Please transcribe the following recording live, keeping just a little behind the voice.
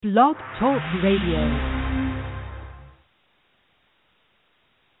Blog Talk Radio.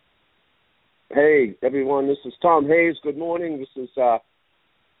 Hey, everyone, this is Tom Hayes. Good morning. This is,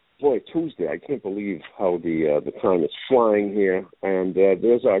 Tuesday. I can't believe how the time is flying here. And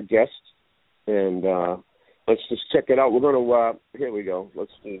there's our guest. And let's just check it out. We're going to, here we go. Let's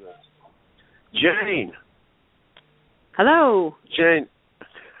do this. Jane. Hello. Jane.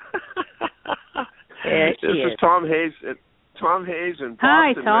 This is Tom Hayes. Tom Hayes in Boston,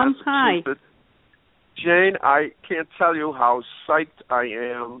 Hi, Tom. Massachusetts. Hi. Jane, I can't tell you how psyched I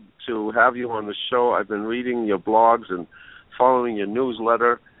am to have you on the show. I've been reading your blogs and following your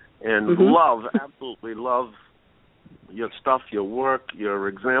newsletter and absolutely love your stuff, your work, your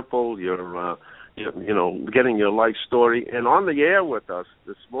example, your getting your life story. And on the air with us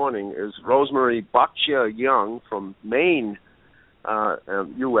this morning is Rosemarie Young from Maine,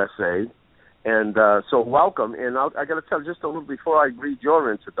 USA. And so welcome. And I got to tell you just a little before I read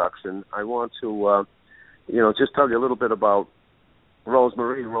your introduction, I want to, just tell you a little bit about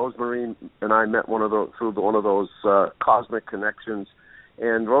Rosemarie. Rosemarie and I met through one of those cosmic connections.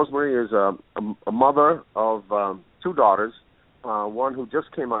 And Rosemarie is a mother of two daughters, one who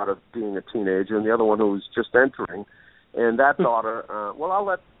just came out of being a teenager and the other one who's just entering. And that daughter, I'll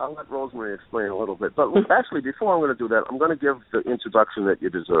let Rosemarie explain a little bit. But actually, before I'm going to do that, I'm going to give the introduction that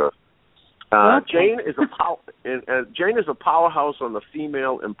you deserve. Jane is a powerhouse on the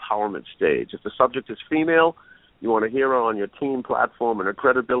female empowerment stage. If the subject is female, you want to hear her on your team platform, and her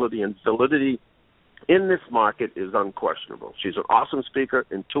credibility and validity in this market is unquestionable. She's an awesome speaker,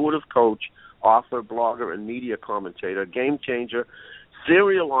 intuitive coach, author, blogger, and media commentator, game changer,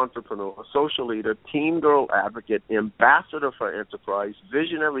 serial entrepreneur, social leader, teen girl advocate, ambassador for enterprise,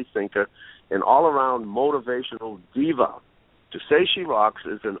 visionary thinker, and all-around motivational diva. To say she rocks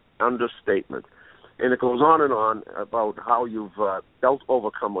is an understatement. And it goes on and on about how you've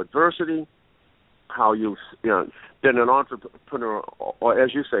overcome adversity, how you've been an entrepreneur, or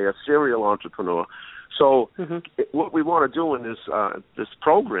as you say, a serial entrepreneur. So what we want to do in this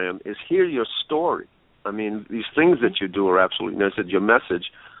program is hear your story. I mean, these things that you do are absolutely necessary, your message.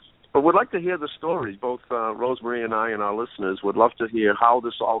 But we'd like to hear the stories. Both Rosemarie and I and our listeners would love to hear how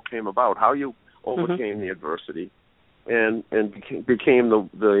this all came about, how you overcame the adversity and became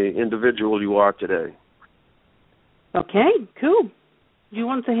the individual you are today. Okay, cool. Do you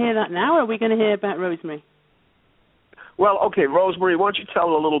want to hear that now, or are we going to hear about Rosemarie? Well, okay, Rosemarie, why don't you tell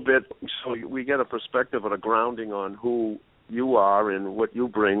a little bit so we get a perspective and a grounding on who you are and what you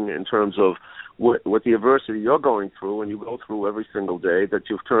bring in terms of what the adversity you're going through and you go through every single day, that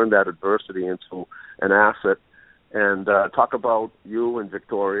you've turned that adversity into an asset, and talk about you and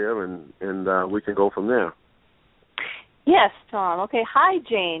Victoria, and we can go from there. Yes, Tom. Okay. Hi,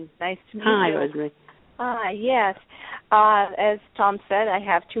 Jane. Nice to meet you. Hi, Rosemarie. Hi, yes. As Tom said, I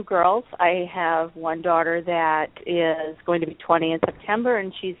have two girls. I have one daughter that is going to be 20 in September,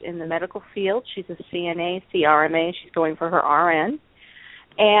 and she's in the medical field. She's a CNA, CRMA. She's going for her RN.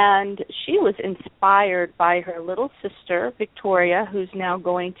 And she was inspired by her little sister, Victoria, who's now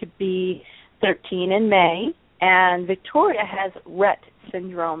going to be 13 in May. And Victoria has Rett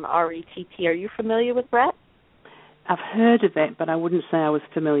syndrome, R-E-T-T. Are you familiar with Rett? I've heard of it, but I wouldn't say I was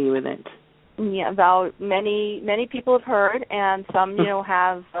familiar with it. Yeah, about many people have heard, and some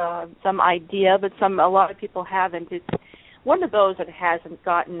have some idea, but a lot of people haven't. It's one of those that hasn't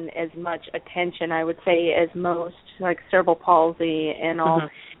gotten as much attention, I would say, as most, like cerebral palsy and all.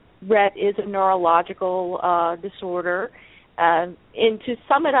 Rett is a neurological disorder. And to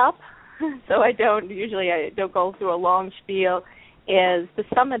sum it up, so I don't go through a long spiel, is to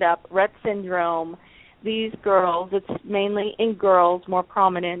sum it up, Rett syndrome. These girls, it's mainly in girls, more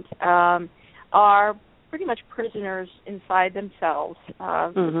prominent, are pretty much prisoners inside themselves.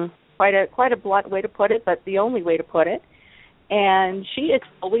 Quite a blunt way to put it, but the only way to put it. And she is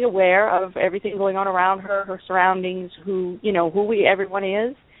fully aware of everything going on around her, her surroundings, who everyone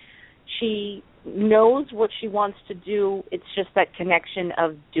is. She knows what she wants to do. It's just that connection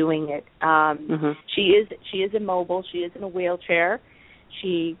of doing it. She is immobile. She is in a wheelchair.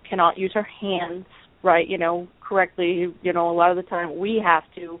 She cannot use her hands correctly. A lot of the time we have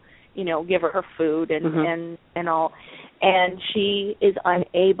to, give her food and all. And she is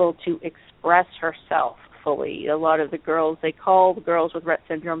unable to express herself fully. A lot of the girls, they call the girls with Rett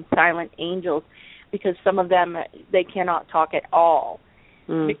syndrome silent angels because some of them, they cannot talk at all.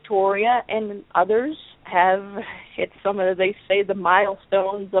 Victoria and others have hit they say the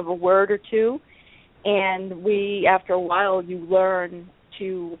milestones of a word or two. And after a while, you learn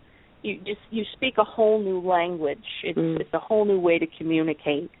to you speak a whole new language. It's a whole new way to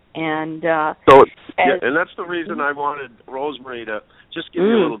communicate. And and that's the reason I wanted Rosemarie to just give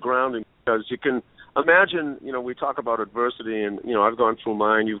you a little grounding, because you can imagine, we talk about adversity, and, I've gone through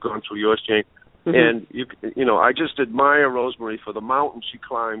mine, you've gone through yours, Jane, and, I just admire Rosemarie for the mountain she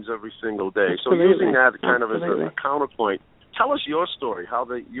climbs every single day. Absolutely. So using that kind of as Absolutely. a counterpoint, tell us your story, how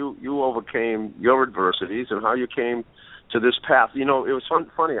you overcame your adversities and how you came to this path. It was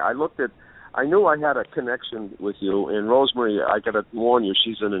funny. I knew I had a connection with you, and Rosemarie, I got to warn you,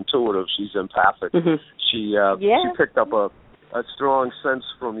 she's an intuitive, she's empathic. She picked up a strong sense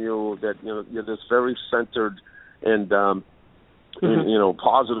from you that you're this very centered and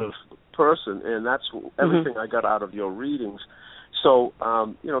positive person, and that's everything I got out of your readings. So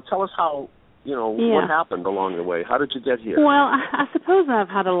tell us how what happened along the way. How did you get here? Well, I suppose I've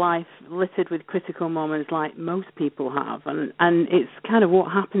had a life littered with critical moments, like most people have, and it's kind of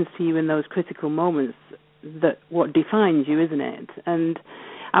what happens to you in those critical moments that what defines you, isn't it? And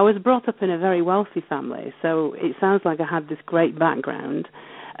I was brought up in a very wealthy family, so it sounds like I had this great background,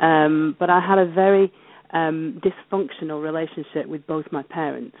 but I had a very dysfunctional relationship with both my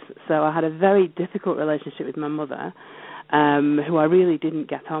parents. So I had a very difficult relationship with my mother, who I really didn't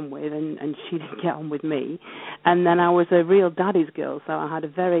get on with, and she didn't get on with me. And then I was a real daddy's girl, so I had a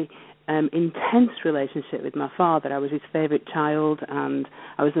very intense relationship with my father. I was his favourite child, and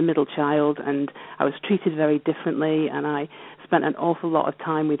I was the middle child, and I was treated very differently, and I spent an awful lot of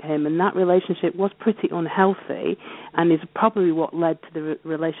time with him, and that relationship was pretty unhealthy, and is probably what led to the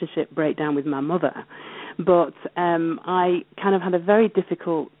relationship breakdown with my mother. But I kind of had a very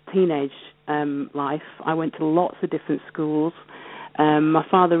difficult teenage life. I went to lots of different schools. My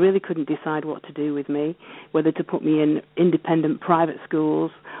father really couldn't decide what to do with me, whether to put me in independent private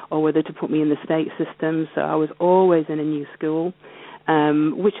schools or whether to put me in the state system. So I was always in a new school,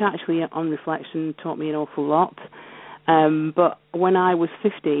 which actually, on reflection, taught me an awful lot. But when I was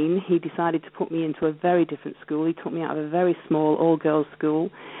 15, he decided to put me into a very different school. He took me out of a very small all-girls school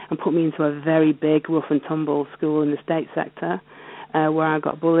and put me into a very big rough-and-tumble school in the state sector, where I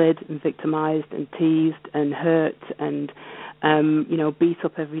got bullied and victimized and teased and hurt and, beat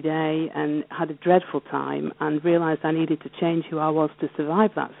up every day, and had a dreadful time, and realized I needed to change who I was to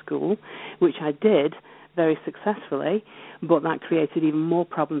survive that school, which I did very successfully, but that created even more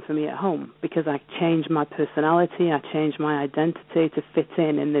problem for me at home, because I changed my personality, I changed my identity to fit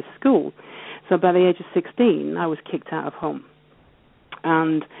in this school. So by the age of 16, I was kicked out of home.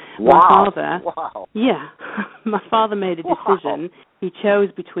 And my father made a decision. He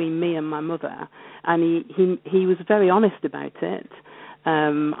chose between me and my mother, and he was very honest about it.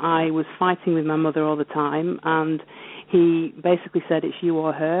 I was fighting with my mother all the time, and he basically said, it's you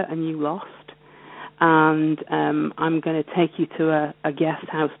or her, and you lost. And I'm going to take you to a guest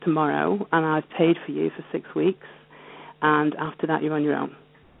house tomorrow, and I've paid for you for 6 weeks, and after that you're on your own.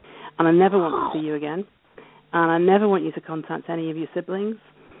 And I never want to see you again, and I never want you to contact any of your siblings.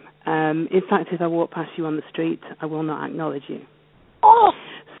 In fact, if I walk past you on the street, I will not acknowledge you.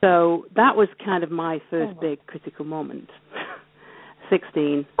 So that was kind of my first big critical moment.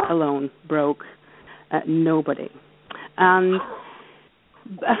 16, alone, broke, nobody. And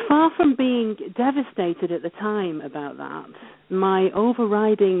far from being devastated at the time about that, my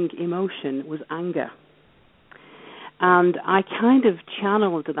overriding emotion was anger. And I kind of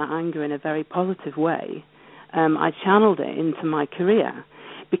channeled that anger in a very positive way. I channeled it into my career,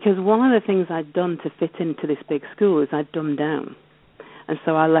 because one of the things I'd done to fit into this big school is I'd dumbed down. And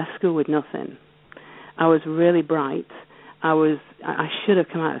so I left school with nothing. I was really bright. I should have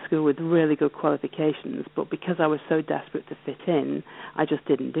come out of school with really good qualifications, but because I was so desperate to fit in, I just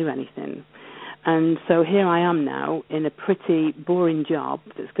didn't do anything. And so here I am now in a pretty boring job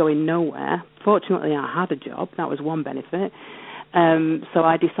that's going nowhere. Fortunately, I had a job. That was one benefit. So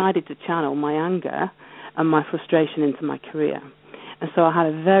I decided to channel my anger and my frustration into my career. And so I had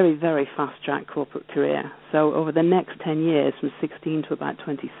a very, very fast-track corporate career. So over the next 10 years, from 16 to about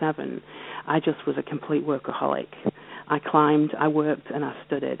 27, I just was a complete workaholic. I climbed, I worked, and I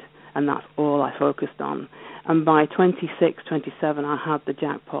studied, and that's all I focused on. And by 26, 27, I had the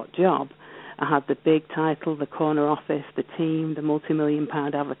jackpot job. I had the big title, the corner office, the team, the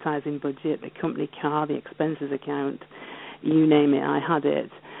multi-million-pound advertising budget, the company car, the expenses account, you name it, I had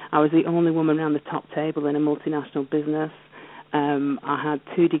it. I was the only woman around the top table in a multinational business. I had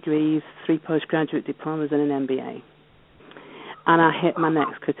 2 degrees, 3 postgraduate diplomas, and an MBA. And I hit my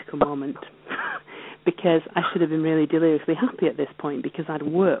next critical moment because I should have been really deliriously happy at this point, because I'd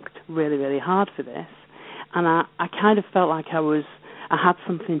worked really, really hard for this. And I kind of felt like I had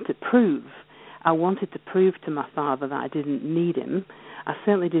something to prove. I wanted to prove to my father that I didn't need him. I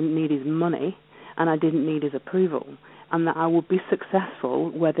certainly didn't need his money, and I didn't need his approval, and that I would be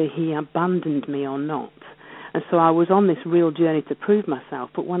successful whether he abandoned me or not. And so I was on this real journey to prove myself.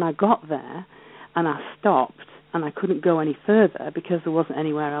 But when I got there and I stopped and I couldn't go any further because there wasn't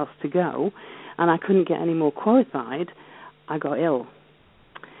anywhere else to go and I couldn't get any more qualified, I got ill.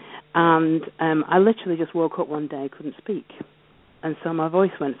 And I literally just woke up one day, couldn't speak. And so my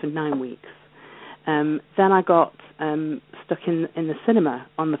voice went for 9 weeks. Then I got stuck in the cinema,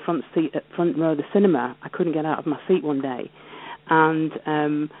 on the front row of the cinema. I couldn't get out of my seat one day.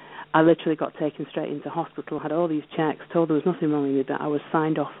 And I literally got taken straight into hospital, had all these checks, told there was nothing wrong with me, that I was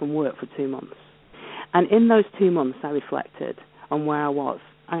signed off from work for 2 months. And in those 2 months, I reflected on where I was.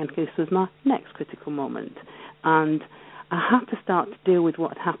 And this was my next critical moment. And I had to start to deal with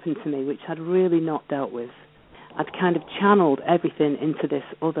what had happened to me, which I'd really not dealt with. I'd kind of channeled everything into this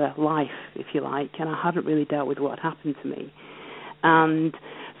other life, if you like, and I hadn't really dealt with what had happened to me. And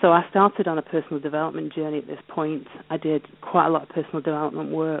so I started on a personal development journey at this point. I did quite a lot of personal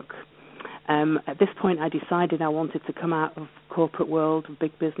development work. At this point, I decided I wanted to come out of corporate world,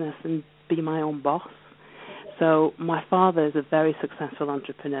 big business, and be my own boss. So my father is a very successful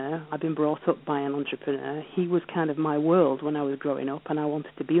entrepreneur. I've been brought up by an entrepreneur. He was kind of my world when I was growing up, and I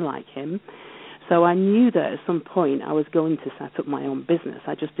wanted to be like him. So I knew that at some point I was going to set up my own business.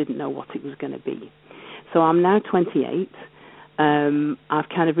 I just didn't know what it was going to be. So I'm now 28. I've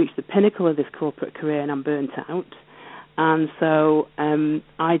kind of reached the pinnacle of this corporate career and I'm burnt out. And so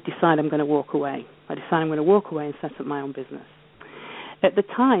I decide I'm going to walk away. I decide I'm going to walk away and set up my own business. At the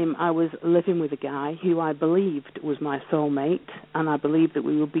time, I was living with a guy who I believed was my soulmate, and I believed that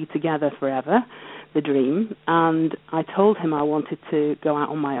we would be together forever, the dream. And I told him I wanted to go out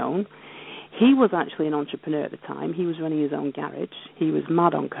on my own. He was actually an entrepreneur at the time. He was running his own garage. He was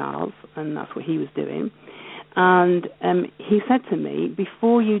mad on cars, and that's what he was doing. And he said to me,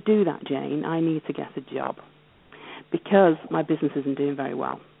 before you do that, Jane, I need to get a job because my business isn't doing very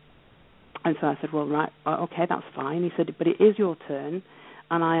well. And so I said, well, right, okay, that's fine. He said, but it is your turn,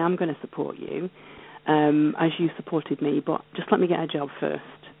 and I am going to support you as you supported me, but just let me get a job first.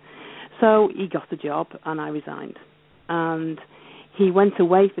 So he got the job, and I resigned. And he went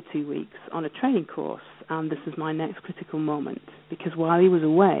away for 2 weeks on a training course, and this is my next critical moment, because while he was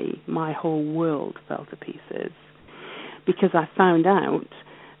away, my whole world fell to pieces, because I found out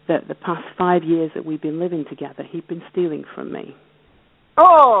that the past 5 years that we've been living together, he'd been stealing from me.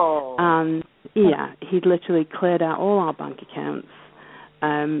 Oh! And, yeah, he'd literally cleared out all our bank accounts.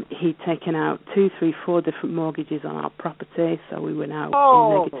 He'd taken out 2, 3, 4 different mortgages on our property, so we were now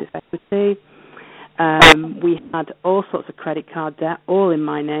in negative equity. We had all sorts of credit card debt, all in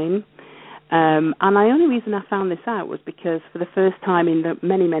my name. And the only reason I found this out was because for the first time in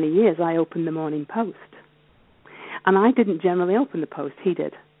many, many years, I opened the Morning Post. And I didn't generally open the Post, he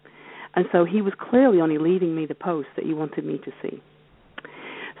did. And so he was clearly only leaving me the post that he wanted me to see.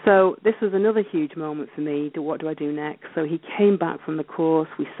 So this was another huge moment for me. What do I do next? So he came back from the course.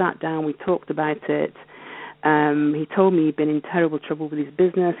 We sat down. We talked about it. He told me he'd been in terrible trouble with his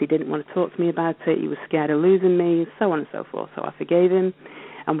business. He didn't want to talk to me about it. He was scared of losing me, so on and so forth. So I forgave him,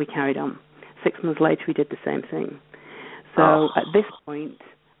 and we carried on. 6 months later, he did the same thing. So at this point,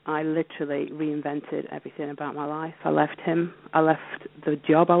 I literally reinvented everything about my life. I left him. I left the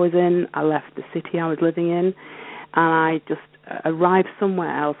job I was in. I left the city I was living in. And I just arrived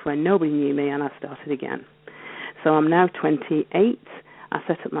somewhere else where nobody knew me, and I started again. So I'm now 28. I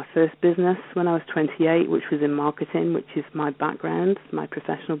set up my first business when I was 28, which was in marketing, which is my background, my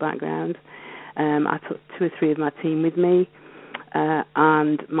professional background. I took 2 or 3 of my team with me,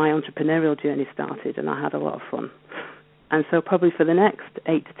 and my entrepreneurial journey started, and I had a lot of fun. And so probably for the next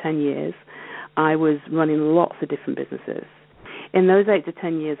 8 to 10 years, I was running lots of different businesses. In those 8 to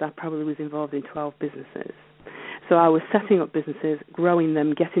 10 years, I probably was involved in 12 businesses. So I was setting up businesses, growing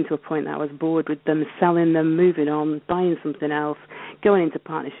them, getting to a point that I was bored with them, selling them, moving on, buying something else, going into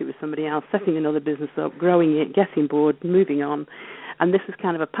partnership with somebody else, setting another business up, growing it, getting bored, moving on. And this was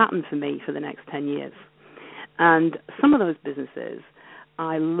kind of a pattern for me for the next 10 years. And some of those businesses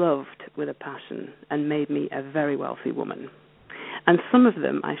I loved with a passion and made me a very wealthy woman. And some of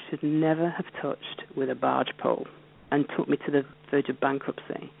them I should never have touched with a barge pole and took me to the verge of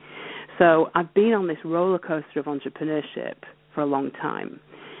bankruptcy. So I've been on this roller coaster of entrepreneurship for a long time.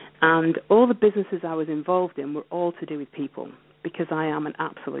 And all the businesses I was involved in were all to do with people, because I am an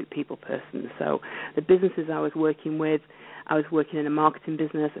absolute people person. So the businesses I was working with, I was working in a marketing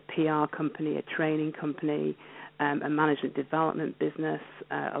business, a PR company, a training company, a management development business,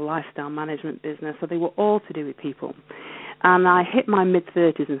 a lifestyle management business. So they were all to do with people. And I hit my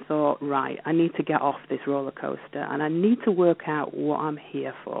mid-30s and thought, right, I need to get off this roller coaster, and I need to work out what I'm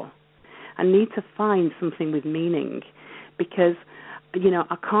here for. I need to find something with meaning, because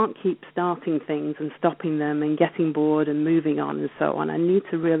I can't keep starting things and stopping them and getting bored and moving on and so on. I need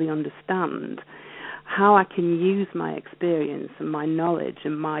to really understand how I can use my experience and my knowledge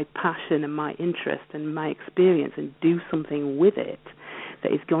and my passion and my interest and my experience and do something with it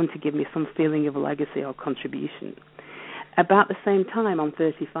that is going to give me some feeling of a legacy or contribution. About the same time, I'm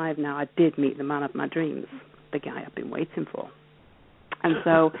 35 now, I did meet the man of my dreams, the guy I've been waiting for. And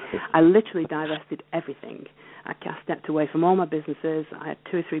so I literally divested everything. I stepped away from all my businesses. I had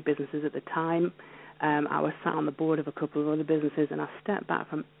 2 or 3 businesses at the time. I was sat on the board of a couple of other businesses, and I stepped back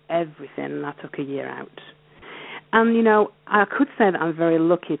from everything, and I took a year out. And, I could say that I'm very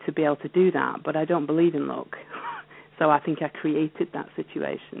lucky to be able to do that, but I don't believe in luck. So I think I created that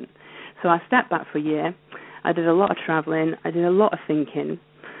situation. So I stepped back for a year. I did a lot of traveling. I did a lot of thinking.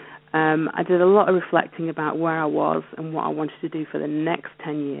 I did a lot of reflecting about where I was and what I wanted to do for the next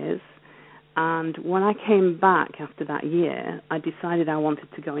 10 years. And when I came back after that year, I decided I wanted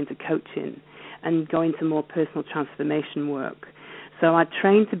to go into coaching and go into more personal transformation work. So I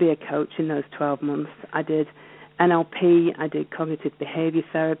trained to be a coach in those 12 months. I did NLP, I did cognitive behavior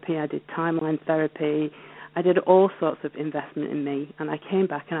therapy, I did timeline therapy. I did all sorts of investment in me, and I came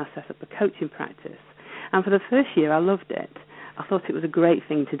back and I set up a coaching practice. And for the first year, I loved it. I thought it was a great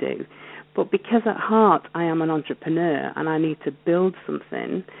thing to do. But because at heart I am an entrepreneur and I need to build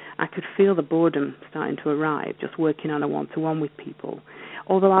something, I could feel the boredom starting to arrive, just working on a one-to-one with people.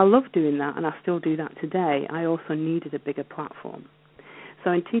 Although I love doing that, and I still do that today, I also needed a bigger platform.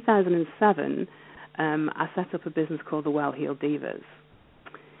 So in 2007, I set up a business called the Well Heeled Divas.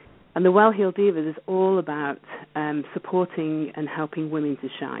 And the Well Heeled Divas is all about supporting and helping women to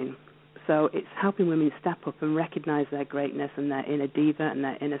shine. So it's helping women step up and recognize their greatness and their inner diva and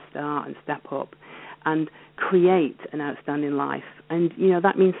their inner star and step up and create an outstanding life. And,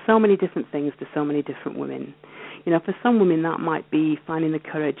 that means so many different things to so many different women. For some women that might be finding the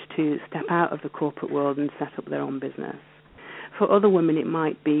courage to step out of the corporate world and set up their own business. For other women it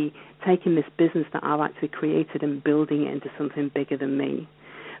might be taking this business that I've actually created and building it into something bigger than me.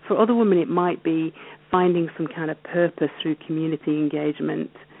 For other women it might be finding some kind of purpose through community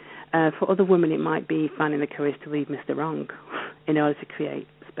engagement. For other women, it might be finding the courage to leave Mr. Wrong in order to create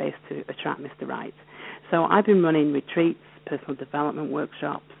space to attract Mr. Right. So I've been running retreats, personal development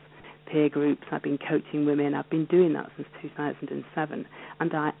workshops, peer groups. I've been coaching women. I've been doing that since 2007.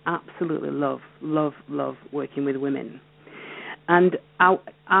 And I absolutely love working with women. And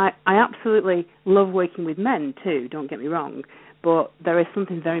I absolutely love working with men, too, don't get me wrong. But there is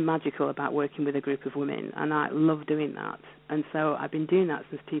something very magical about working with a group of women, and I love doing that. And so I've been doing that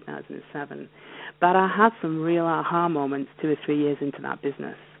since 2007. But I had some real aha moments 2 or 3 years into that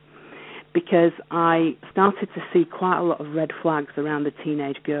business because I started to see quite a lot of red flags around the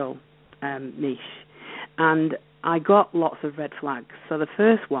teenage girl niche. And I got lots of red flags. So the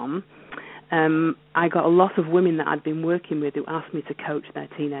first one, I got a lot of women that I'd been working with who asked me to coach their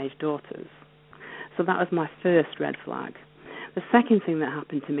teenage daughters. So that was my first red flag. The second thing that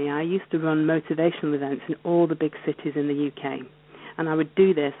happened to me, I used to run motivational events in all the big cities in the UK, and I would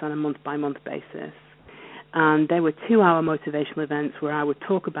do this on a month-by-month basis. And they were 2-hour motivational events where I would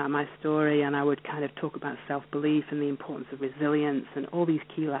talk about my story and I would kind of talk about self-belief and the importance of resilience and all these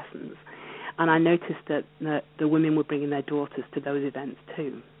key lessons. And I noticed that the women were bringing their daughters to those events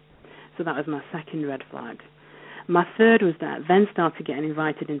too. So that was my second red flag. My third was that I then started getting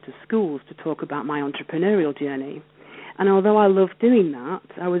invited into schools to talk about my entrepreneurial journey. And although I loved doing that,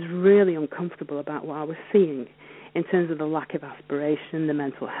 I was really uncomfortable about what I was seeing in terms of the lack of aspiration, the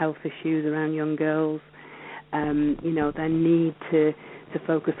mental health issues around young girls, their need to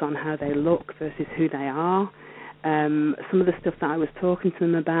focus on how they look versus who they are. Some of the stuff that I was talking to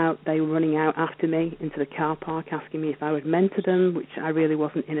them about, they were running out after me into the car park asking me if I would mentor them, which I really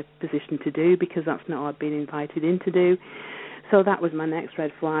wasn't in a position to do because that's not what I'd been invited in to do. So that was my next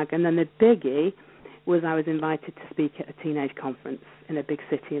red flag. And then the biggie was I was invited to speak at a teenage conference in a big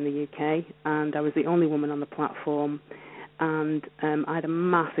city in the UK, and I was the only woman on the platform, and I had a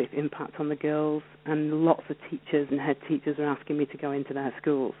massive impact on the girls, and lots of teachers and head teachers were asking me to go into their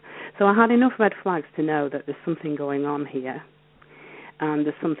schools. So I had enough red flags to know that there's something going on here, and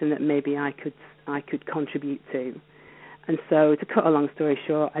there's something that maybe I could contribute to. And so, to cut a long story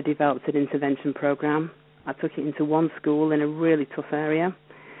short, I developed an intervention program. I took it into one school in a really tough area,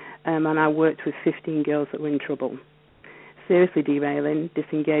 and I worked with 15 girls that were in trouble, seriously derailing,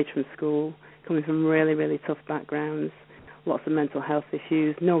 disengaged from school, coming from really, really tough backgrounds, lots of mental health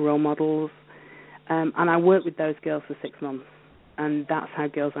issues, no role models, and I worked with those girls for 6 months, and that's how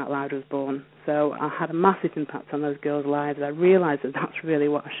Girls Out Loud was born. So I had a massive impact on those girls' lives. I realised that that's really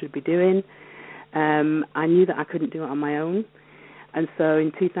what I should be doing. I knew that I couldn't do it on my own, And so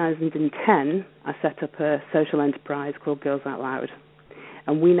in 2010, I set up a social enterprise called Girls Out Loud.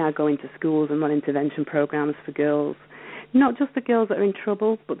 And we now go into schools and run intervention programs for girls, not just the girls that are in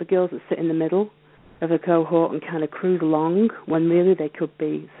trouble, but the girls that sit in the middle of a cohort and kind of cruise along when really they could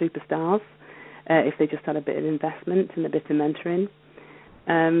be superstars if they just had a bit of investment and a bit of mentoring.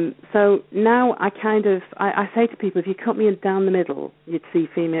 So now I say to people, if you cut me down the middle, you'd see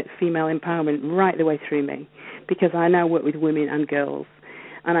female empowerment right the way through me, because I now work with women and girls.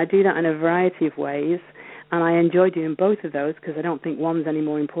 And I do that in a variety of ways, and I enjoy doing both of those because I don't think one's any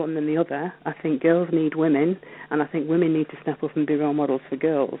more important than the other. I think girls need women, and I think women need to step up and be role models for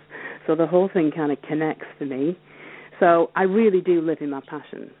girls. So the whole thing kind of connects for me. So I really do live in my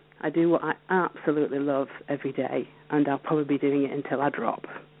passion. I do what I absolutely love every day, and I'll probably be doing it until I drop.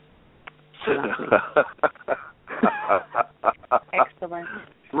 So that's me. Excellent.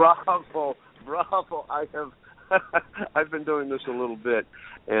 Bravo. I've been doing this a little bit,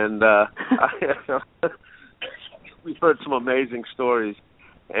 and we've heard some amazing stories,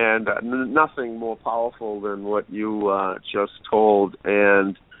 and nothing more powerful than what you just told.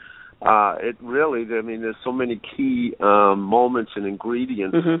 And it really, I mean, there's so many key moments and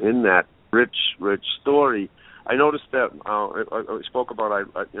ingredients in that rich story. I noticed that I spoke about,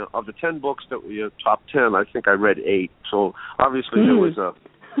 of the 10 books that were your top 10, I think I read 8. So obviously there was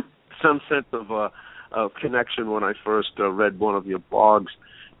some sense of connection when I first read one of your blogs.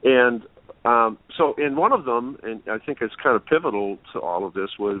 And so in one of them, and I think it's kind of pivotal to all of this,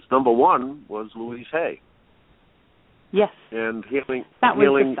 was number 1 was Louise Hay. Yes. And healing. I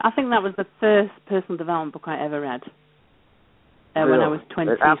think that was the first personal development book I ever read when I was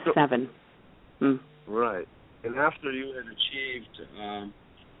 27. Right. And after you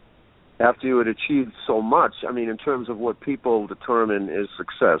had achieved so much, I mean, in terms of what people determine is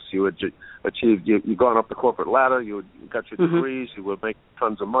success, you had achieved, you'd gone up the corporate ladder, you got your degrees, you were making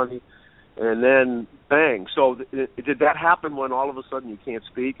tons of money, and then bang. So did that happen when all of a sudden you can't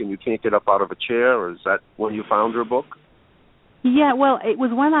speak and you can't get up out of a chair, or is that when you found your book? Yeah, well, it was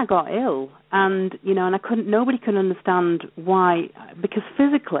when I got ill, and nobody could understand why, because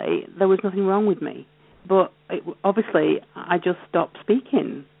physically there was nothing wrong with me, but obviously I just stopped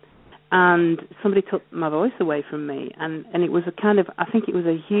speaking, and somebody took my voice away from me, and it was I think it was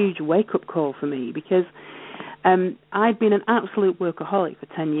a huge wake-up call for me, because I'd been an absolute workaholic for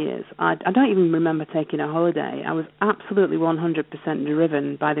 10 years. I don't even remember taking a holiday. I was absolutely 100%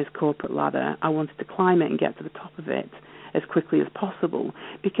 driven by this corporate ladder. I wanted to climb it and get to the top of it as quickly as possible,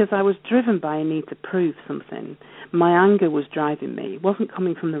 because I was driven by a need to prove something. My anger was driving me. It wasn't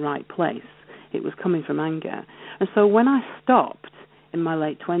coming from the right place. It was coming from anger. And so when I stopped in my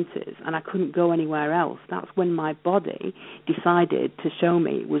late 20s and I couldn't go anywhere else, that's when my body decided to show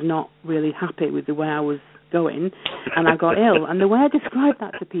me it was not really happy with the way I was going, and I got ill. And the way I describe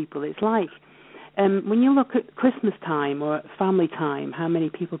that to people, it's like when you look at Christmas time or at family time, how many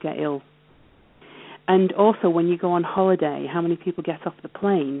people get ill. And also when you go on holiday, how many people get off the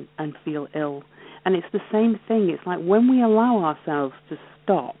plane and feel ill. And it's the same thing. It's like when we allow ourselves to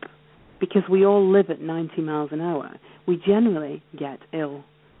stop, because we all live at 90 miles an hour, we generally get ill.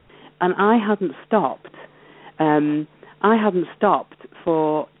 And I hadn't stopped.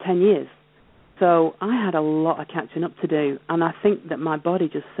 For 10 years. So I had a lot of catching up to do. And I think that my body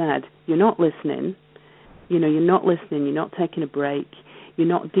just said, you're not listening. You're not listening. You're not taking a break. You're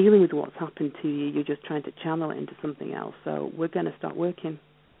not dealing with what's happened to you. You're just trying to channel it into something else. So we're going to start working.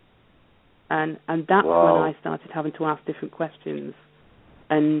 And that's when I started having to ask different questions.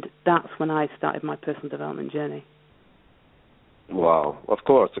 And that's when I started my personal development journey. Wow. Of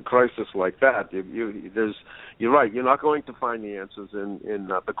course, a crisis like that, you're right. You're not going to find the answers in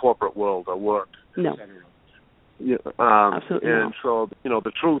the corporate world or work. No. Absolutely not. And so,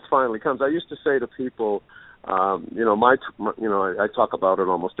 the truth finally comes. I used to say to people, I talk about it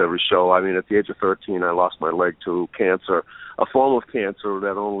almost every show. I mean, at the age of 13, I lost my leg to cancer, a form of cancer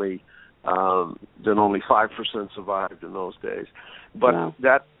that only 5% survived in those days. But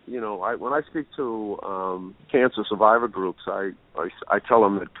that, when I speak to cancer survivor groups, I tell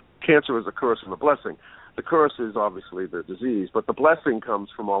them that cancer is a curse and a blessing. The curse is obviously the disease, but the blessing comes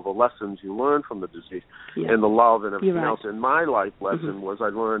from all the lessons you learn from the disease and the love and everything else. And my life lesson was I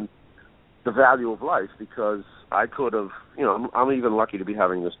learned the value of life, because I could have, I'm even lucky to be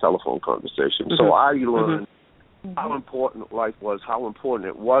having this telephone conversation. So I learned how important life was, how important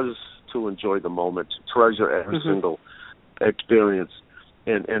it was to enjoy the moment, to treasure every single experience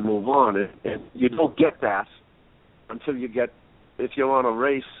and move on. And you don't get that until if you're on a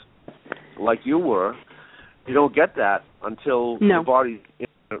race like you were, you don't get that until your body,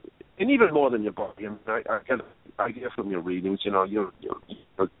 and even more than your body. I mean, I hear from your readings, your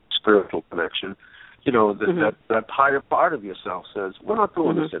spiritual connection, that higher part of yourself says, we're not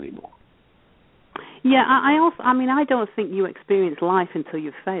doing this anymore. Yeah, I don't think you experience life until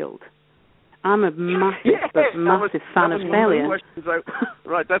you've failed. I'm a massive fan of failure.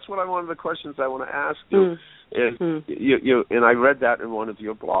 Right, that's one of the questions I want to ask you. You and I read that in one of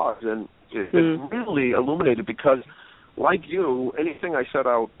your blogs, and it really illuminated, because, like you, anything I set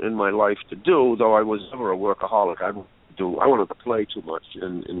out in my life to do, though I was never a workaholic, I wanted to play too much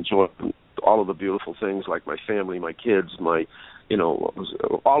and enjoy all of the beautiful things, like my family, my kids,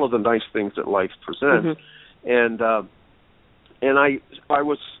 all of the nice things that life presents. And I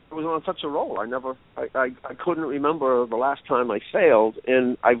was on such a roll. I couldn't remember the last time I failed,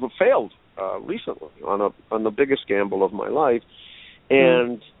 and I failed recently on the biggest gamble of my life,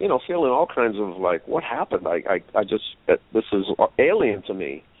 and feeling all kinds of like, what happened? This is alien to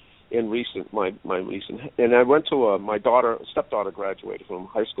me. In my recent, and I went to my stepdaughter graduated from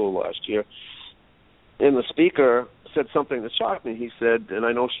high school last year, and the speaker said something that shocked me. He said, and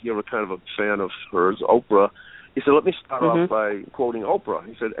I know you're kind of a fan of hers, Oprah. He said, let me start off by quoting Oprah.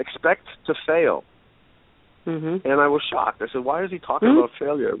 He said, expect to fail. And I was shocked. I said, why is he talking about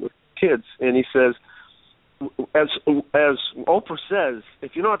failure with kids? And he says, as Oprah says,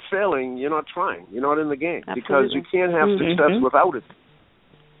 if you're not failing, you're not trying. You're not in the game. Absolutely. Because you can't have success without it.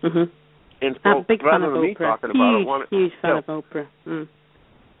 And so, I'm a big fan of Oprah. Huge fan of Oprah.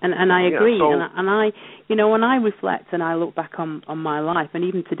 And I agree. And I, when I reflect and I look back on my life, and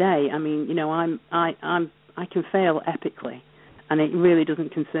even today, I can fail epically, and it really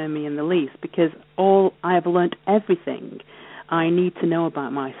doesn't concern me in the least, because I have learned everything I need to know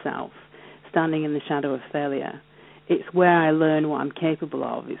about myself standing in the shadow of failure. It's where I learn what I'm capable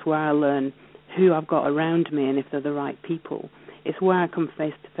of. It's where I learn who I've got around me and if they're the right people. It's where I come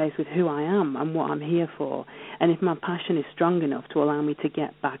face to face with who I am and what I'm here for, and if my passion is strong enough to allow me to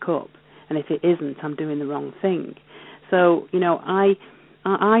get back up, and if it isn't, I'm doing the wrong thing. So,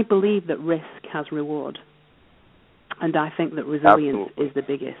 I believe that risk has reward, and I think that resilience is the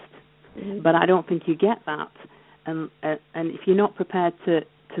biggest. But I don't think you get that, and if you're not prepared to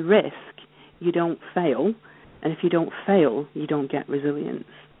risk, you don't fail, and if you don't fail, you don't get resilience.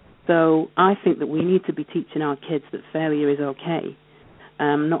 So I think that we need to be teaching our kids that failure is okay.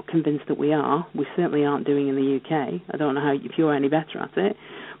 I'm not convinced that we are. We certainly aren't doing in the UK. I don't know if you're any better at it,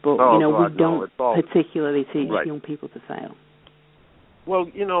 but we don't particularly teach young people to fail. Well,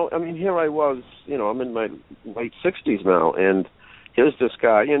 here I was, I'm in my late 60s now, and here's this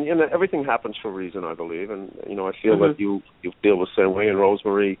guy, and everything happens for a reason, I believe, and I feel that you feel the same way, and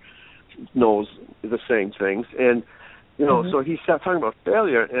Rosemarie knows the same things, and so he started talking about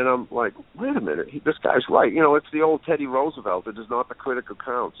failure, and I'm like, wait a minute, this guy's right. It's the old Teddy Roosevelt. It is not the critic who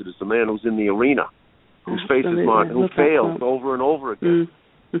counts. It is the man who's in the arena, who fails over and over again.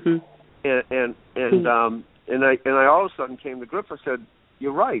 And I all of a sudden came to grips. I said,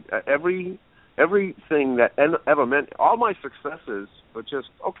 you're right. Everything that ever meant, all my successes were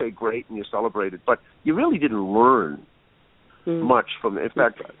just, okay, great, and you celebrate it, but you really didn't learn much from it. In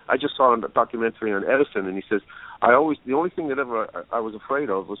fact, I just saw a documentary on Edison, and he says, the only thing that ever I was afraid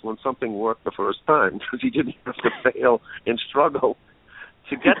of was when something worked the first time, because he didn't have to fail and struggle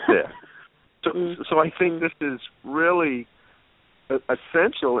to get there. So I think this is really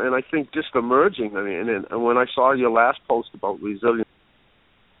essential, and I think just emerging. And when I saw your last post about resilience,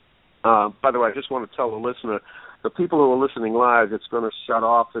 by the way, I just want to tell the listener, the people who are listening live, it's going to shut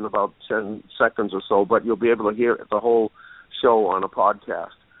off in about 10 seconds or so, but you'll be able to hear the whole show on a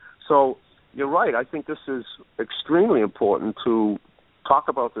podcast. So you're right. I think this is extremely important to talk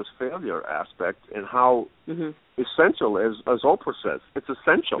about this failure aspect and how essential, as Oprah says, it's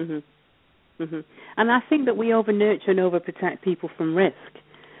essential. And I think that we over-nurture and over-protect people from risk,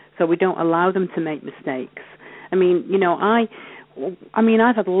 so we don't allow them to make mistakes. I've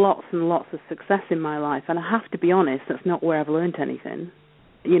had lots and lots of success in my life, and I have to be honest, that's not where I've learned anything.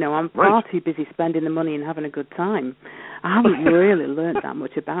 I'm far too busy spending the money and having a good time. I haven't really learned that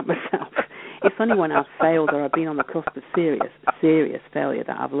much about myself. It's only when I've failed or I've been on the cusp of serious failure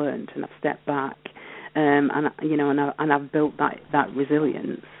that I've learned, and I've stepped back, and I've built that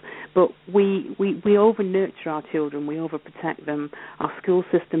resilience. But we over-nurture our children, we over-protect them. Our school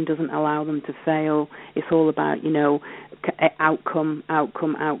system doesn't allow them to fail. It's all about, outcome.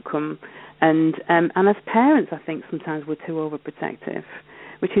 And as parents, I think sometimes we're too overprotective,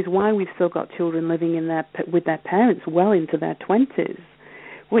 which is why we've still got children living with their parents well into their 20s,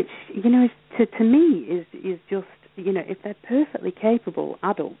 which, to me is just, if they're perfectly capable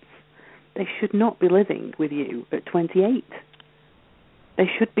adults, they should not be living with you at 28. They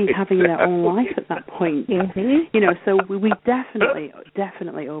should be having their own life at that point. Mm-hmm. You know, so we definitely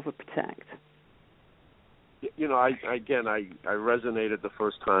overprotect. You know, I resonated the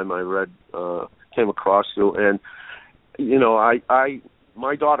first time I came across you, and you know,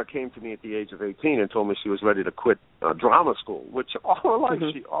 my daughter came to me at the age of 18 and told me she was ready to quit drama school, which all her life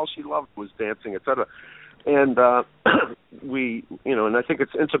all she loved was dancing, etc. And we, you know, and I think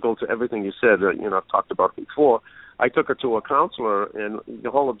it's integral to everything you said. You know, I've talked about it before. I took her to a counselor, and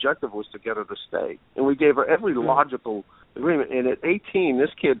the whole objective was to get her to stay. And we gave her every logical agreement. And at 18, this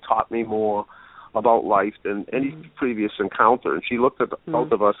kid taught me more about life than any previous encounter. And she looked at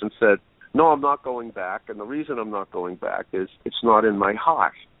both of us and said, "No, I'm not going back. And the reason I'm not going back is it's not in my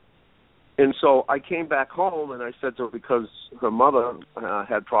heart." And so I came back home, and I said to her, because her mother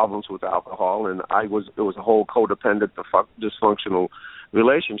had problems with alcohol, and it was a whole codependent, dysfunctional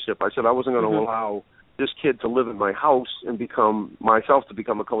relationship. I said I wasn't going to allow this kid to live in my house and become a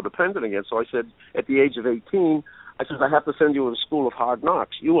codependent again. So I said, at the age of 18, I said, I have to send you to the school of hard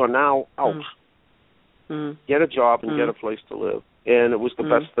knocks. You are now out. Get a job and get a place to live. And it was the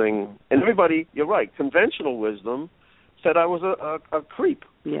best thing. And everybody, you're right, conventional wisdom said I was a creep.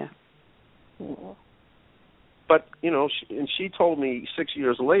 Yeah. But, you know, she told me 6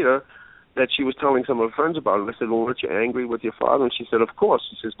 years later that she was telling some of her friends about it. I said, well, weren't you angry with your father? And she said, of course.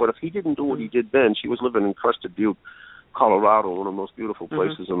 She says, but if he didn't do what he did then, she was living in Crested Butte, Colorado, one of the most beautiful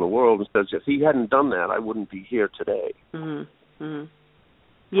places in the world, and says, if he hadn't done that, I wouldn't be here today.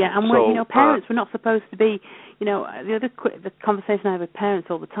 Yeah, and you know, parents were not supposed to be, you know, the conversation I have with parents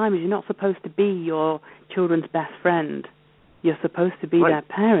all the time is you're not supposed to be your children's best friend. You're supposed to be their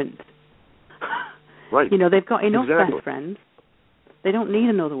parent. Right. You know, they've got enough best friends. They don't need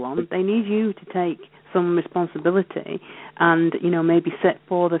another one. They need you to take some responsibility and, you know, maybe sit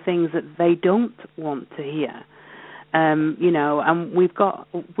for the things that they don't want to hear. You know, and we've got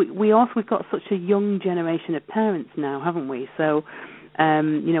such a young generation of parents now, haven't we? So,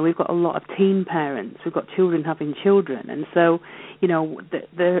 you know, we've got a lot of teen parents. We've got children having children, and so, you know,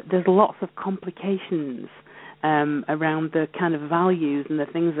 there's lots of complications around the kind of values and the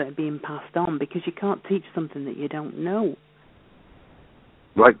things that are being passed on, because you can't teach something that you don't know.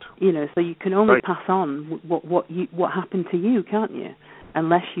 Right. You know, so you can only pass on what happened to you, can't you?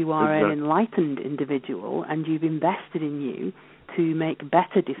 Unless you are an enlightened individual and you've invested in you to make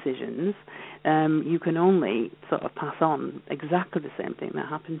better decisions, you can only sort of pass on exactly the same thing that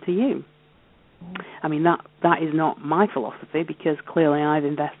happened to you. I mean, that is not my philosophy, because clearly I've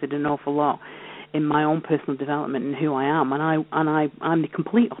invested an awful lot in my own personal development and who I am, and I'm the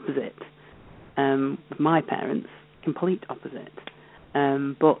complete opposite with my parents, complete opposite.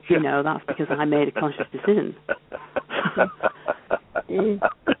 But you know, that's because I made a conscious decision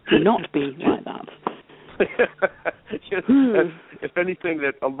to not be like that. If anything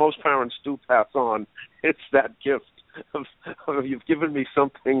that most parents do pass on, it's that gift of you've given me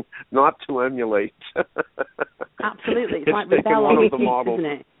something not to emulate. It's like rebel or repeat, isn't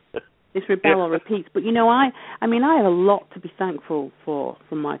it? It's rebel or repeat. But you know, I mean, I have a lot to be thankful for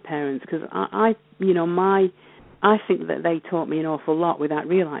from my parents, because I think that they taught me an awful lot without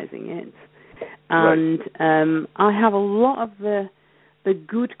realizing it, and I have a lot of the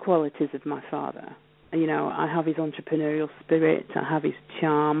good qualities of my father. You know, I have his entrepreneurial spirit, I have his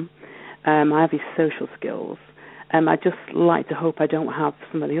charm, I have his social skills. I just like to hope I don't have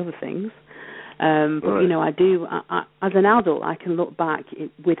some of the other things. But, you know, I do. As an adult, I can look back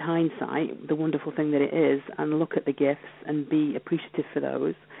with hindsight, the wonderful thing that it is, and look at the gifts and be appreciative for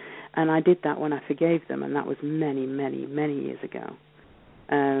those. And I did that when I forgave them, and that was many, many, many years ago.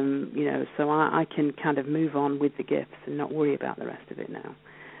 You know, so I can kind of move on with the gifts and not worry about the rest of it now.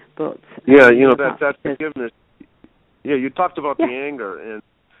 But you know, that's forgiveness. Yeah, you talked about the anger, and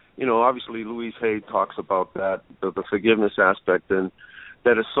you know, obviously Louise Hay talks about that, the forgiveness aspect, and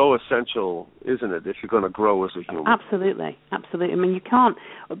that is so essential, isn't it, if you're going to grow as a human? Absolutely. I mean, you can't,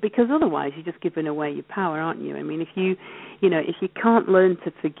 because otherwise you're just giving away your power, aren't you? I mean, if you can't learn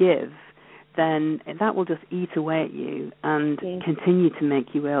to forgive, then that will just eat away at you and continue to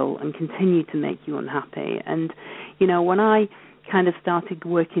make you ill and continue to make you unhappy. And, you know, when I kind of started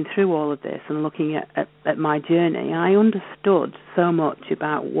working through all of this and looking at my journey, I understood so much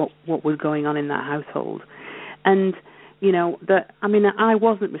about what was going on in that household. And, you know, I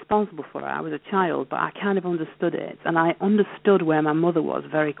wasn't responsible for it. I was a child, but I kind of understood it. And I understood where my mother was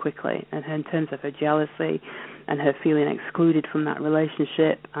very quickly, and in terms of her jealousy and her feeling excluded from that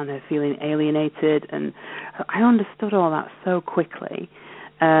relationship and her feeling alienated. And I understood all that so quickly.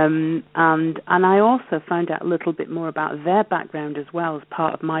 And I also found out a little bit more about their background as well as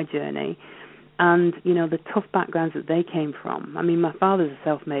part of my journey. And, you know, the tough backgrounds that they came from. I mean, my father's a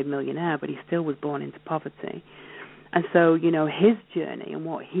self-made millionaire, but he still was born into poverty. And so, you know, his journey and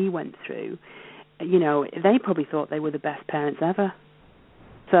what he went through, you know, they probably thought they were the best parents ever.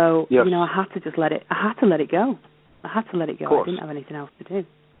 So, yes. you know, I had to let it go. I didn't have anything else to do.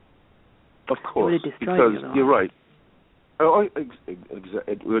 Of course, because you're right. Oh,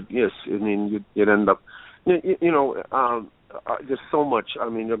 yes, I mean, you'd end up, you know, there's so much. I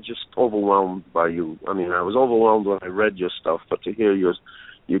mean, I'm just overwhelmed by you. I mean, I was overwhelmed when I read your stuff, but to hear you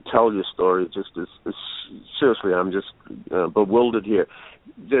tell your story, it just is seriously, I'm just bewildered here.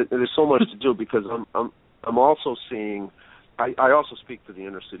 There's so much to do because I'm also seeing. I also speak to the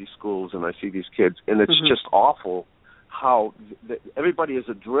inner city schools, and I see these kids, and it's just awful how everybody is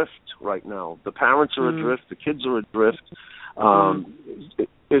adrift right now. The parents are adrift, the kids are adrift.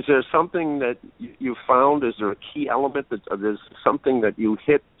 Is there something that you found? Is there a key element that there's something that you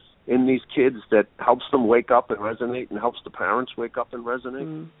hit in these kids that helps them wake up and resonate, and helps the parents wake up and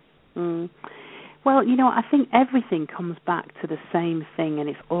resonate? Well, you know, I think everything comes back to the same thing, and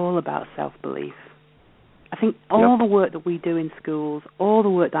it's all about self-belief. I think all the work that we do in schools, all the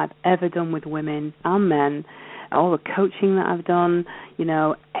work that I've ever done with women and men, all the coaching that I've done, you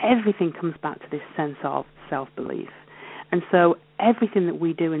know, everything comes back to this sense of self-belief. And so everything that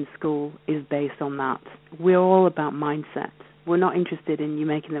we do in school is based on that. We're all about mindset. We're not interested in you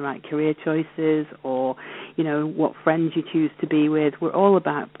making the right career choices or, you know, what friends you choose to be with. We're all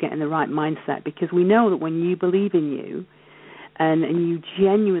about getting the right mindset, because we know that when you believe in you and you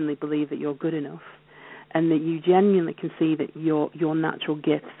genuinely believe that you're good enough, and that you genuinely can see that your natural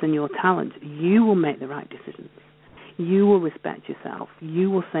gifts and your talents, you will make the right decisions. You will respect yourself. You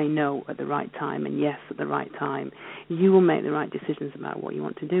will say no at the right time and yes at the right time. You will make the right decisions about what you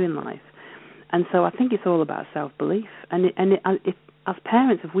want to do in life. And so I think it's all about self-belief. And if, as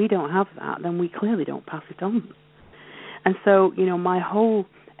parents, if we don't have that, then we clearly don't pass it on. And so, you know, my whole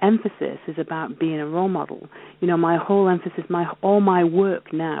emphasis is about being a role model. You know, my whole emphasis, all my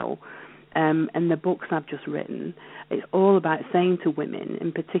work now, and the books I've just written, it's all about saying to women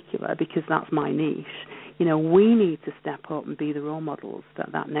in particular, because that's my niche, you know, we need to step up and be the role models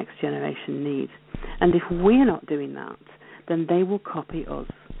that next generation needs. And if we're not doing that, then they will copy us.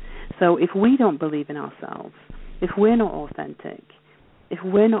 So if we don't believe in ourselves, if we're not authentic, if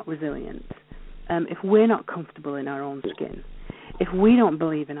we're not resilient, if we're not comfortable in our own skin, if we don't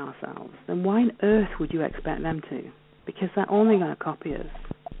believe in ourselves, then why on earth would you expect them to? Because they're only going to copy us.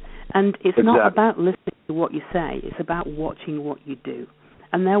 And it's not about listening to what you say, it's about watching what you do.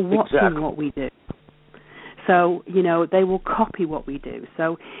 And they're watching what we do. So, you know, they will copy what we do.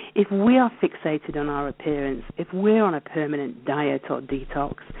 So if we are fixated on our appearance, if we're on a permanent diet or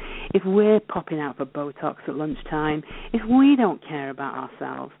detox, if we're popping out for Botox at lunchtime, if we don't care about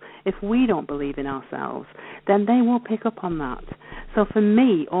ourselves, if we don't believe in ourselves, then they will pick up on that. So for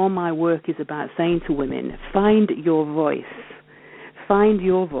me, all my work is about saying to women, find your voice. Find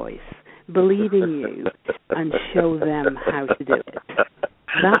your voice, believe in you, and show them how to do it.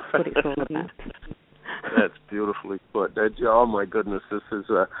 That's what it's all about. That's beautifully put. Oh, my goodness, this is,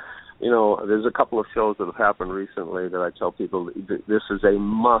 you know, there's a couple of shows that have happened recently that I tell people this is a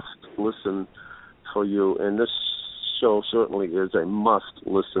must-listen for you, and this show certainly is a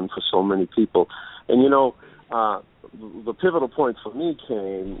must-listen for so many people. And, you know, the pivotal point for me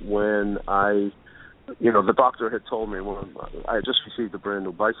came when the doctor had told me when I had just received a brand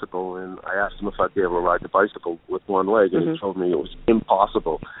new bicycle, and I asked him if I'd be able to ride the bicycle with one leg, and he told me it was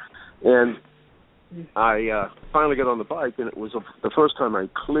impossible. And I finally got on the bike, and it was the first time I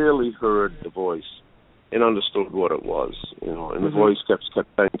clearly heard the voice and understood what it was, you know. And the voice kept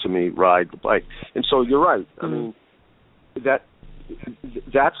saying to me, "Ride the bike." And so you're right. I mean, that's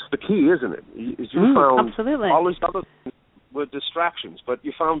the key, isn't it? You found absolutely. All these other things were distractions, but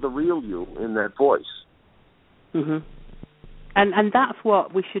you found the real you in that voice. And that's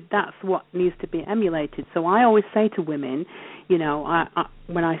what that's what needs to be emulated. So I always say to women, you know, I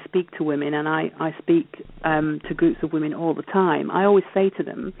when I speak to women, and I speak to groups of women all the time, I always say to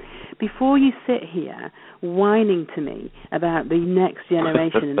them, before you sit here whining to me about the next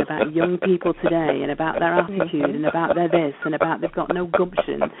generation and about young people today and about their attitude and about their this and about they've got no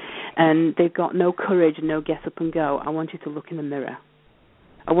gumption and they've got no courage and no get up and go, I want you to look in the mirror.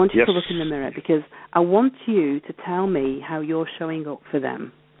 I want you to look in the mirror, because I want you to tell me how you're showing up for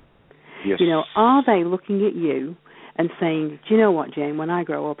them. Yes. You know, are they looking at you and saying, do you know what, Jane, when I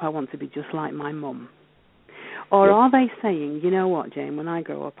grow up, I want to be just like my mum? Or are they saying, you know what, Jane, when I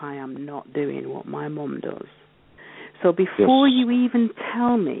grow up, I am not doing what my mum does? So before you even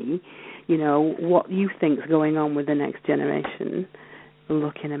tell me, you know, what you think's going on with the next generation,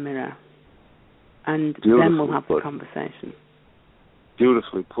 look in a mirror. and then we'll have the conversation.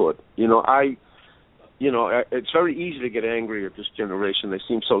 Beautifully put. It's very easy to get angry at this generation. They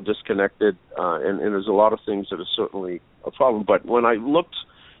seem so disconnected, and there's a lot of things that are certainly a problem. But when I looked,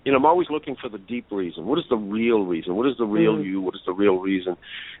 I'm always looking for the deep reason. What is the real reason? What is the real you? What is the real reason?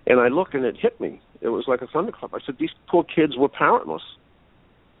 And I looked, and it hit me. It was like a thunderclap. I said, these poor kids were parentless.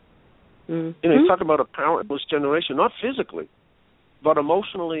 You talk about a parentless generation, not physically, but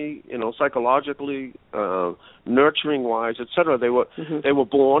emotionally, psychologically, nurturing-wise, etc. They were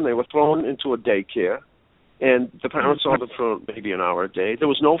born, they were thrown into a daycare, and the parents saw them for maybe an hour a day. There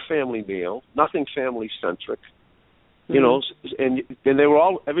was no family meal, nothing family-centric, and they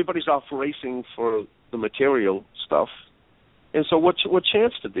were everybody's off racing for the material stuff. And so what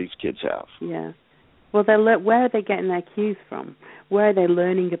chance did these kids have? Yeah. Well, where are they getting their cues from? Where are they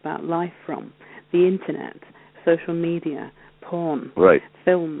learning about life from? The internet, social media, porn,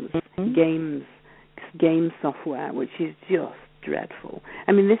 films, games, game software, which is just dreadful.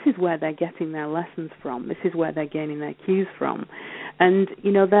 I mean, this is where they're getting their lessons from. This is where they're gaining their cues from. And,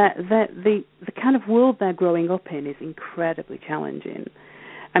 the kind of world they're growing up in is incredibly challenging.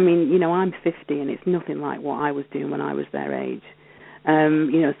 I mean, I'm 50 and it's nothing like what I was doing when I was their age.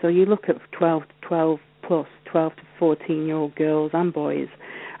 So you look at 12 to 14-year-old girls and boys.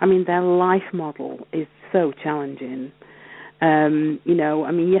 I mean, their life model is so challenging.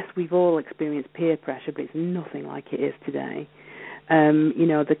 Yes, we've all experienced peer pressure, but it's nothing like it is today.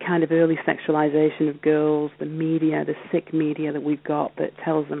 The kind of early sexualization of girls, the media, the sick media that we've got that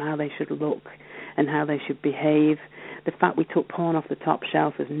tells them how they should look and how they should behave. The fact we took porn off the top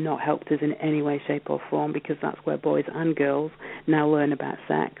shelf has not helped us in any way, shape or form, because that's where boys and girls now learn about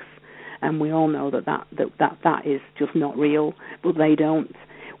sex. And we all know that is just not real, but they don't.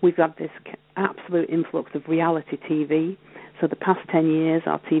 We've got this absolute influx of reality TV. So the past 10 years,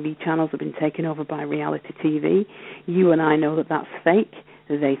 our TV channels have been taken over by reality TV. You and I know that that's fake.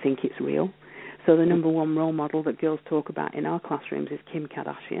 They think it's real. So the number one role model that girls talk about in our classrooms is Kim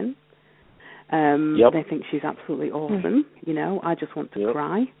Kardashian. They think she's absolutely awesome. I just want to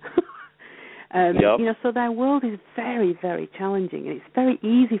cry. So their world is very, very challenging, and it's very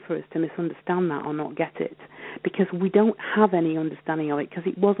easy for us to misunderstand that or not get it, because we don't have any understanding of it, because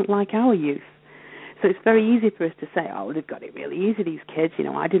it wasn't like our youth. So it's very easy for us to say, oh, they've got it really easy, these kids,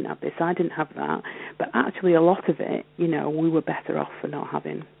 I didn't have this, I didn't have that. But actually a lot of it, we were better off for not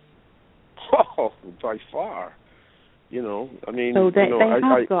having. Oh, by far. So they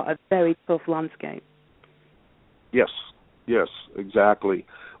have got a very tough landscape. Yes, exactly.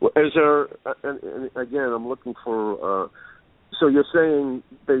 Well, is there, and again, I'm looking for, so you're saying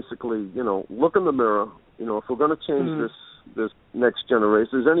basically, look in the mirror, if we're going to change this next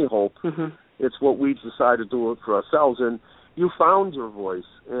generation, if there's any hope, it's what we decide to do it for ourselves. And you found your voice,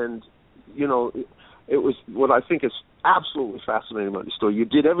 and, it was what I think is absolutely fascinating about the story. You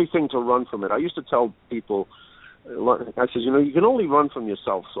did everything to run from it. I used to tell people, I said, you can only run from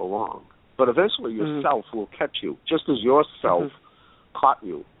yourself so long, but eventually yourself will catch you, just as yourself caught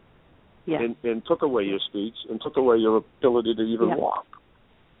you and took away your speech and took away your ability to even walk.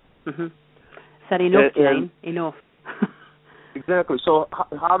 Said enough, Jane, enough. Exactly. So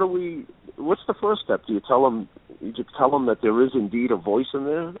how do we? What's the first step? Do you tell them? You just tell them that there is indeed a voice in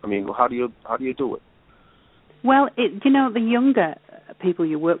there. I mean, how do you do it? Well, the younger people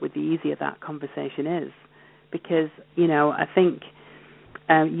you work with, the easier that conversation is, because I think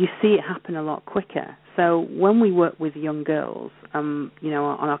you see it happen a lot quicker. So when we work with young girls, on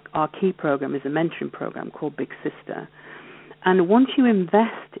our key program is a mentoring program called Big Sister. And once you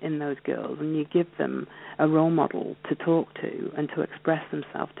invest in those girls and you give them a role model to talk to and to express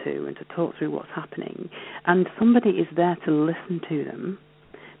themselves to and to talk through what's happening, and somebody is there to listen to them,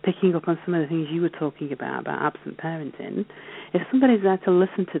 picking up on some of the things you were talking about absent parenting, if somebody's there to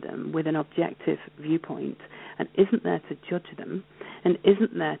listen to them with an objective viewpoint and isn't there to judge them and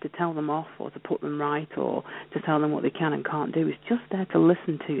isn't there to tell them off or to put them right or to tell them what they can and can't do, is just there to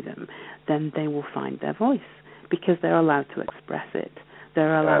listen to them, then they will find their voice, because they're allowed to express it.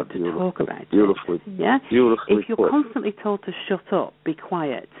 They're allowed to talk about it. Yeah? Beautifully if you're constantly told to shut up, be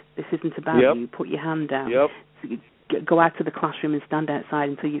quiet, this isn't about you, put your hand down, go out to the classroom and stand outside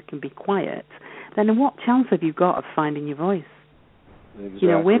until you can be quiet, then what chance have you got of finding your voice?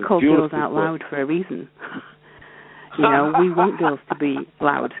 Exactly. We're called Girls Out Loud for a reason. We want girls to be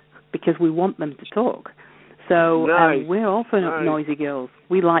loud because we want them to talk. So we're all for noisy girls.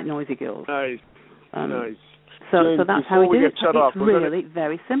 We like noisy girls. Nice. So that's how we do it. It's really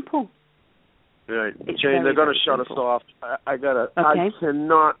very simple. Right. Jane, they're going to shut us off. I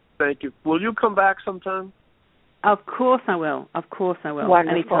cannot thank you. Will you come back sometime? Of course I will. Wonderful.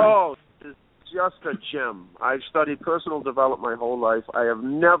 Anytime. Oh, just a gem. I've studied personal development my whole life. I have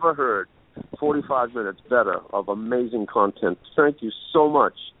never heard 45 minutes better of amazing content. Thank you so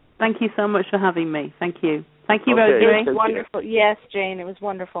much. Thank you so much for having me. Thank you. Thank you, Okay, Rosemarie. It was wonderful. Yes, Jane, it was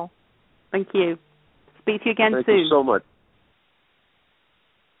wonderful. Thank you. Speak to you again soon. Thank you so much.